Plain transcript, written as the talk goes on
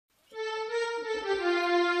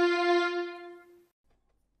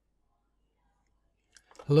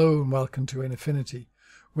Hello and welcome to Affinity.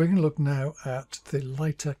 We're going to look now at the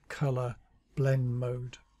lighter color blend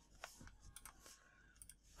mode.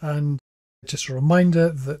 And just a reminder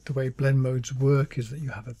that the way blend modes work is that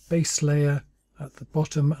you have a base layer at the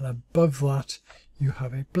bottom, and above that you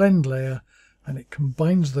have a blend layer, and it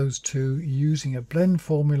combines those two using a blend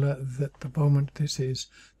formula that at the moment this is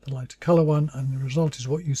the lighter color one, and the result is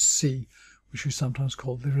what you see, which we sometimes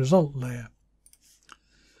call the result layer.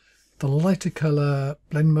 The lighter color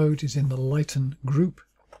blend mode is in the lighten group.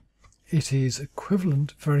 It is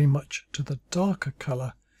equivalent very much to the darker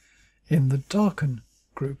color in the darken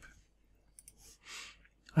group.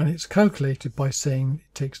 And it's calculated by saying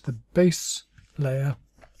it takes the base layer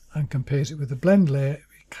and compares it with the blend layer.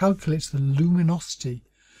 It calculates the luminosity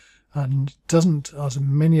and doesn't, as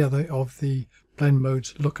many other of the blend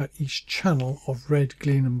modes, look at each channel of red,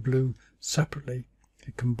 green and blue separately.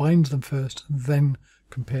 It combines them first and then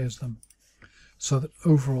compares them, so that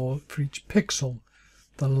overall for each pixel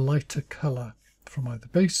the lighter color from either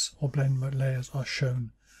base or blend mode layers are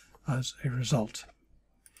shown as a result.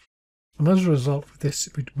 And as a result of this,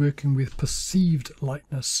 we're working with perceived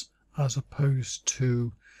lightness as opposed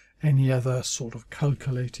to any other sort of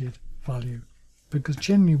calculated value, because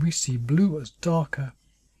generally we see blue as darker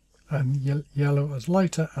and yellow as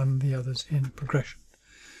lighter and the others in progression.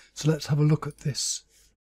 So let's have a look at this.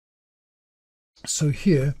 So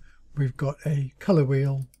here we've got a color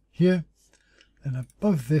wheel here, and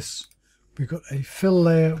above this we've got a fill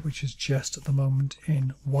layer which is just at the moment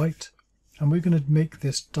in white, and we're going to make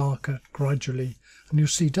this darker gradually, and you'll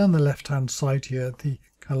see down the left hand side here the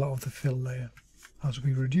color of the fill layer as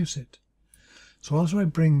we reduce it. So as I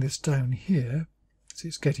bring this down here, so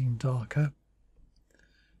it's getting darker,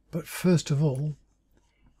 but first of all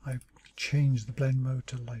I change the blend mode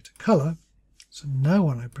to lighter color. So now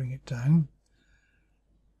when I bring it down,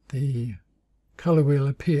 the color wheel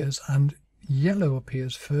appears and yellow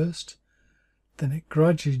appears first, then it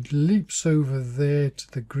gradually leaps over there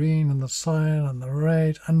to the green and the cyan and the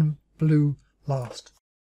red and blue last.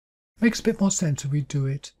 Makes a bit more sense if we do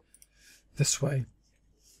it this way.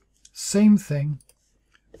 Same thing,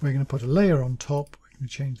 we're going to put a layer on top, we're going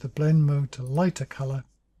to change the blend mode to lighter color,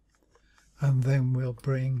 and then we'll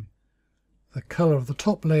bring the color of the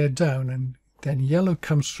top layer down, and then yellow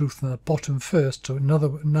comes through from the bottom first. So now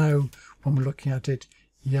when we're looking at it,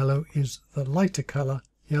 yellow is the lighter color.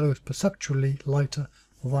 Yellow is perceptually lighter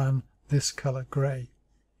than this color grey.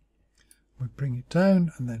 We bring it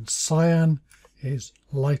down, and then cyan is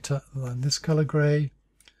lighter than this color grey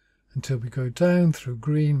until we go down through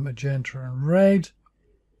green, magenta and red.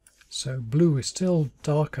 So blue is still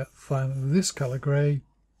darker than this color grey,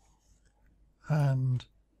 and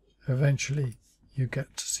eventually you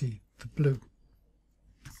get to see the blue.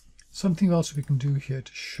 Something else we can do here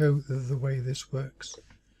to show the way this works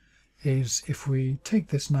is if we take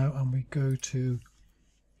this now and we go to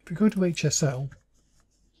HSL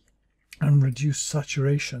and reduce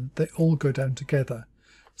saturation, they all go down together.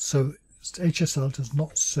 So HSL does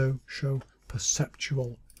not show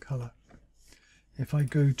perceptual color. If I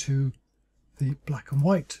go to the black and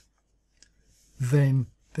white, then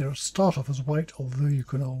they'll start off as white, although you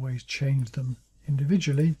can always change them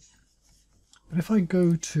individually. But if I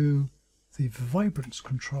go to the vibrance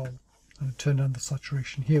control and turn down the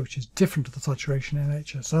saturation here, which is different to the saturation in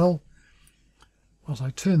HSL, as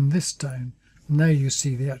I turn this down, now you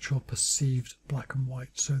see the actual perceived black and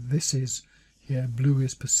white. So this is here, blue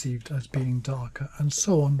is perceived as being darker, and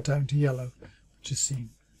so on down to yellow, which is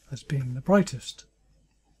seen as being the brightest.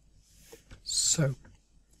 So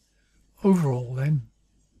overall then,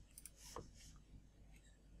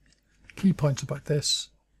 key points about this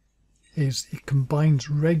is it combines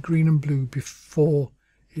red, green and blue before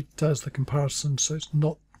it does the comparison, so it's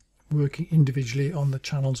not working individually on the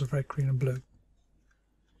channels of red, green and blue.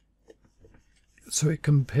 So it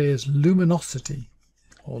compares luminosity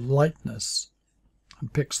or lightness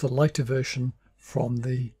and picks the lighter version from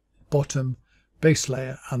the bottom base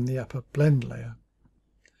layer and the upper blend layer,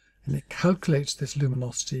 and it calculates this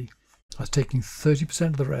luminosity as taking 30%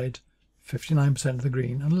 of the red, 59% of the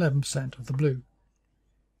green and 11% of the blue.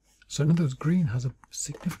 So in other words, green has a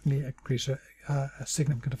significantly a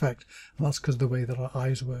significant effect, and that's because of the way that our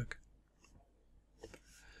eyes work.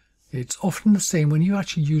 It's often the same when you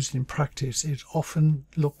actually use it in practice. It often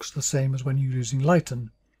looks the same as when you're using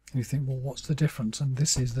lighten, and you think, well, what's the difference? And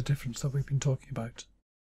this is the difference that we've been talking about.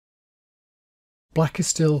 Black is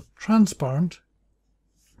still transparent,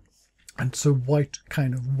 and so white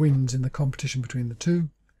kind of wins in the competition between the two.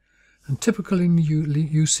 And typical in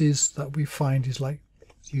uses that we find is like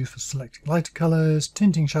used for selecting lighter colors,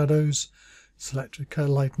 tinting shadows, selected color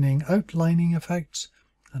lightening, outlining effects,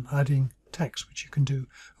 and adding text, which you can do.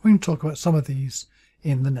 We're going to talk about some of these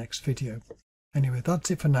in the next video. Anyway, that's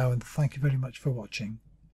it for now, and thank you very much for watching.